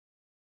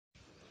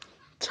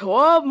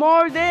12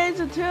 more days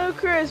until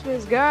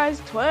Christmas,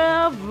 guys.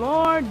 12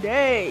 more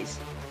days.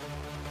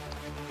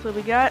 So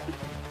we got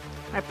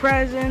my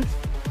presents,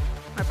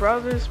 my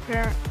brother's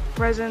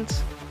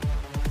presents,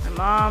 my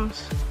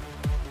mom's.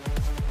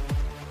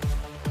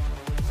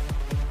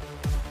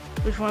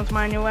 Which one's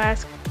mine, you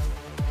ask?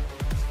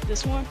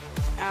 This one?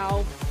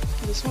 Ow.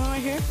 This one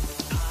right here.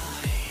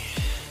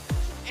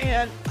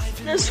 And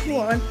this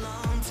one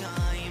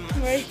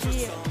right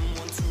here.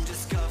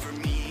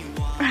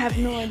 I have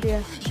no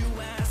idea.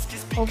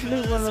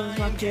 Hopefully one of them is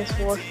on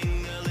PS4.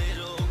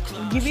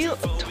 I'll give you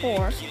a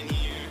tour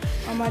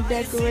on my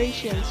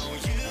decorations,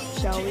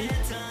 shall we?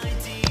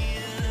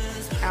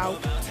 Ow.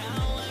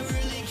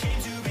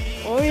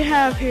 What we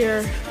have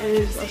here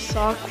is a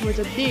sock with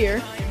a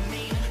deer.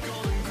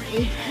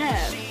 We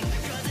have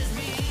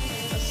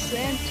a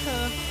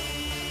Santa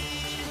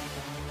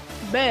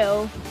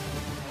bell.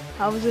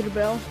 How is it a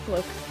bell?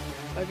 Look,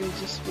 I can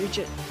just reach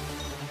it.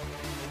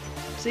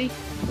 See?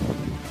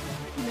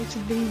 It makes a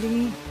ding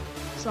ding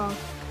song.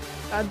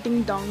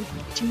 Ding dong,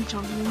 ching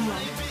chong, ding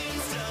dong.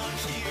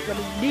 Got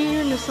a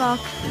deer in the sock.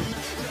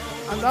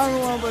 Another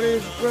one, but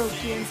it's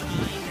broken.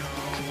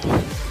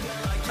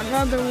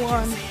 Another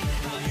one.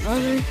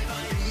 Another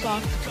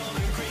sock.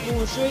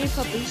 Oh, it's really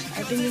puppies.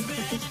 I think it's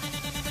puppies.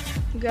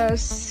 We got a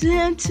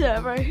Santa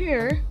right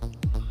here.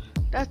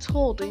 That's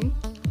holding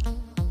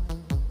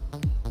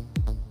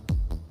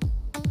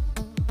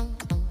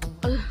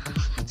a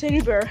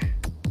teddy bear.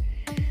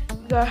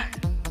 We got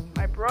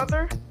my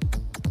brother.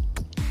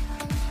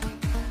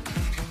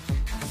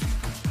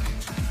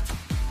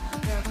 We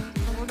got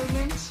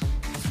ornaments,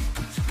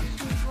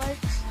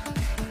 lights,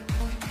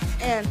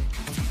 and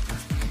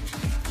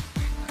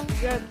we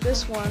got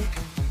this one.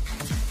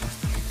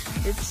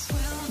 It's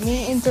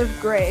me in 3rd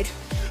grade.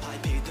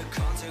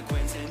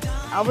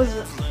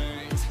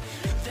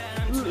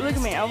 Look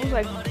at me, I was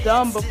like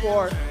dumb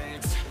before.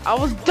 I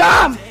was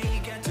dumb!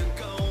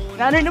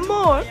 Not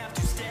anymore.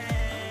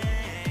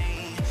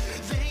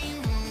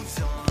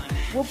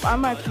 Whoop, I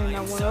might clean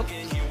that one up.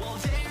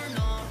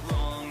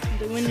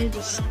 Then we need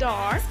a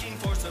star.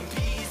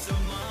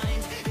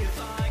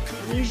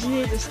 We usually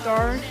need a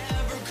star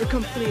to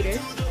complete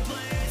it.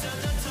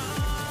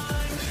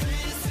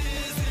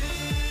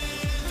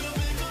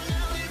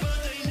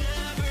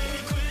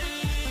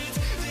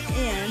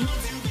 And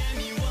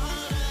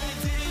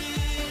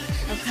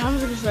I'm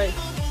just like,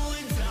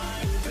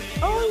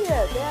 oh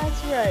yeah,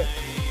 that's right.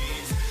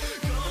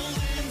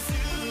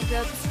 We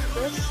got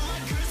this.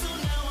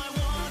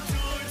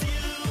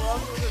 We're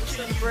also gonna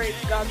celebrate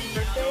God's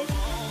birthday.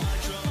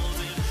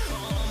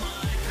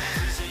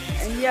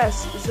 And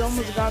yes, it's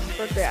almost God's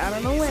birthday. I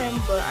don't know when,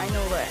 but I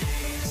know that.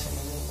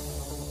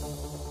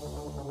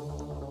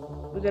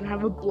 We're gonna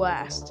have a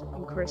blast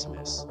on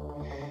Christmas.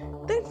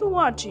 Thanks for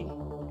watching.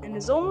 And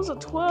it's almost a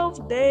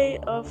 12th day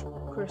of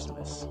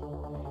Christmas.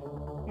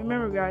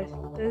 Remember, guys,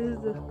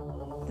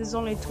 this is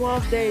only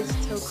 12 days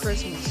till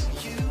Christmas.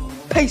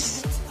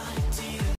 Peace.